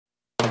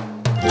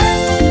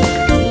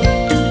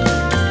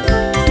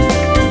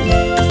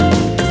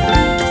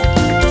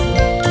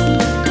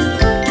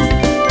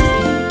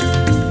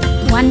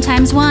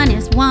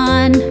is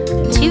 1.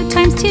 2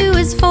 times 2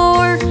 is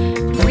 4.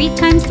 3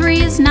 times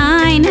 3 is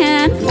 9.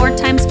 And 4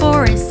 times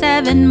 4 is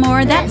 7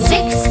 more. That's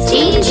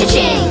 16.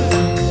 Cha-ching!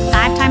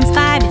 5 times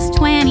 5 is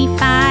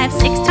 25.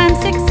 6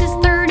 times 6 is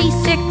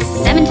 36.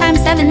 7 times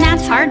 7,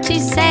 that's hard to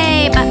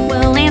say, but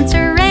we'll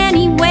answer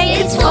anyway.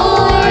 It's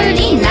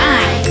 49.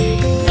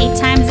 8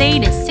 times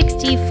 8 is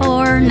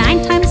 64.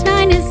 9 times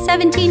 9 is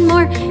 17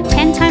 more.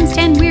 10 times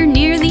 10, we're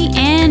near the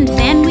end.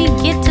 Then we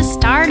get to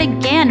start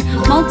again,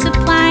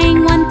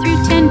 multiplying 1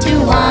 through 10 to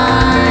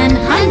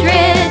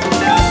 100.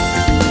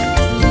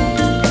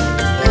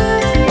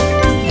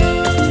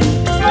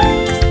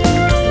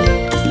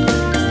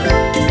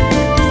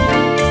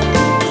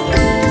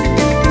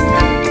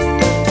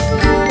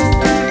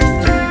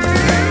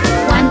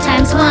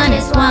 One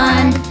is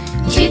 1.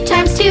 2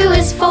 times 2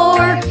 is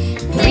 4.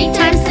 3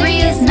 times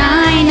 3 is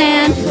 9.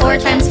 And 4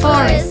 times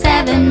 4 is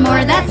 7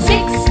 more. That's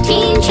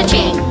 16.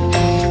 Cha-ching!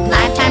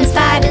 5 times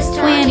 5 is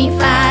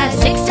 25.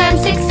 6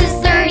 times 6 is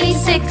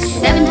 36.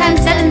 7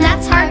 times 7,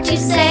 that's hard to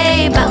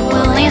say, but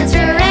we'll answer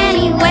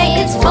anyway.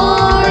 It's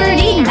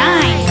 49.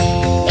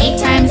 8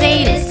 times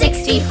 8 is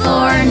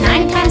 64.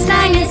 9 times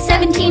 9 is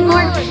 17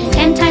 more.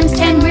 10 times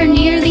 10, we're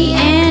near the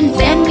end.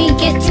 Then we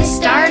get to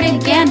start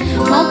again,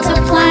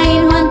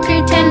 multiplying 1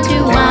 through 10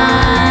 to 100.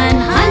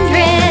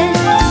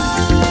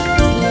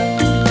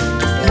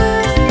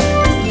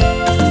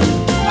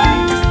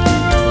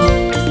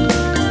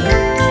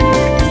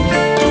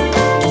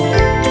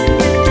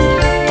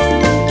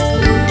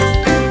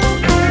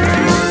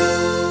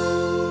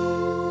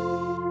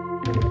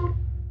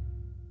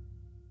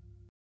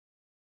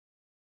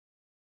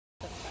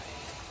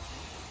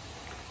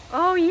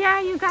 Oh yeah,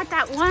 you got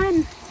that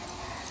one.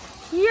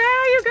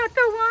 Yeah, you got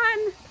the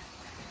one.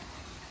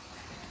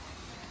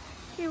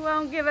 He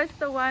won't give us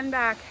the one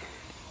back.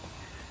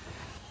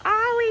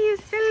 Ollie, you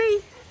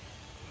silly.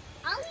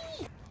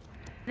 Ollie.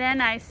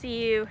 Then I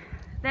see you.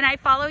 Then I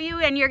follow you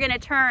and you're gonna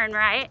turn,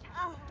 right?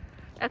 Oh.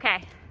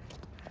 Okay.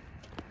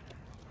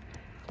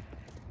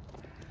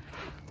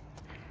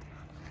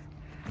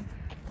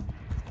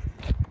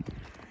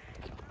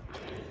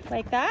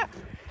 Like that?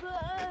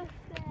 Perfect.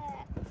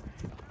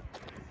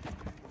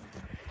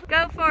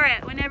 Go for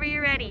it whenever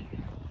you're ready.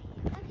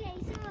 Okay,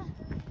 so,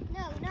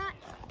 no, not,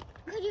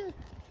 could you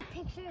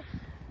picture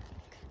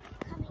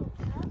coming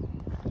up?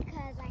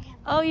 Because I have.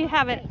 Oh, you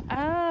have it.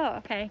 Oh,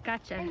 okay,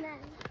 gotcha. And then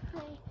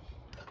play.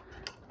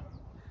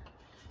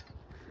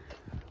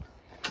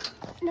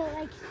 No,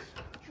 like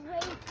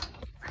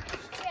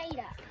straight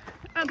up.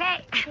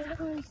 Okay.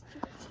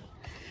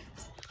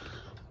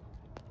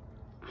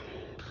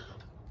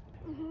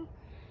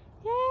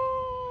 Yay!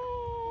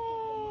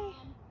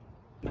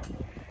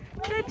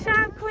 Good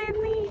job,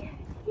 Quinley.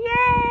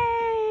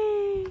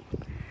 Yay!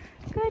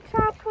 Good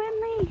job,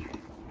 Quinley.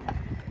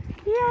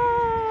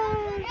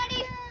 Yay!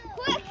 Ready?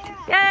 Quick!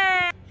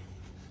 Yay!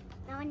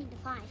 Now I need the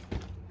 5.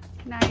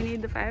 Now you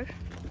need the 5?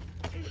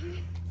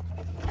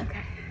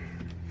 Okay.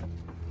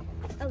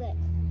 Okay,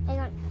 hang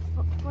on.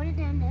 Put it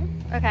down there.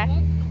 Okay.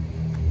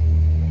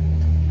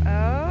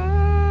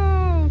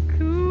 Oh,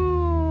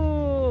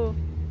 cool.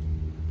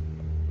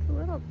 It's a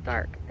little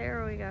dark.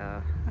 There we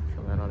go. That's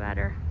a little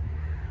better.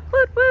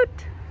 Woot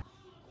woot!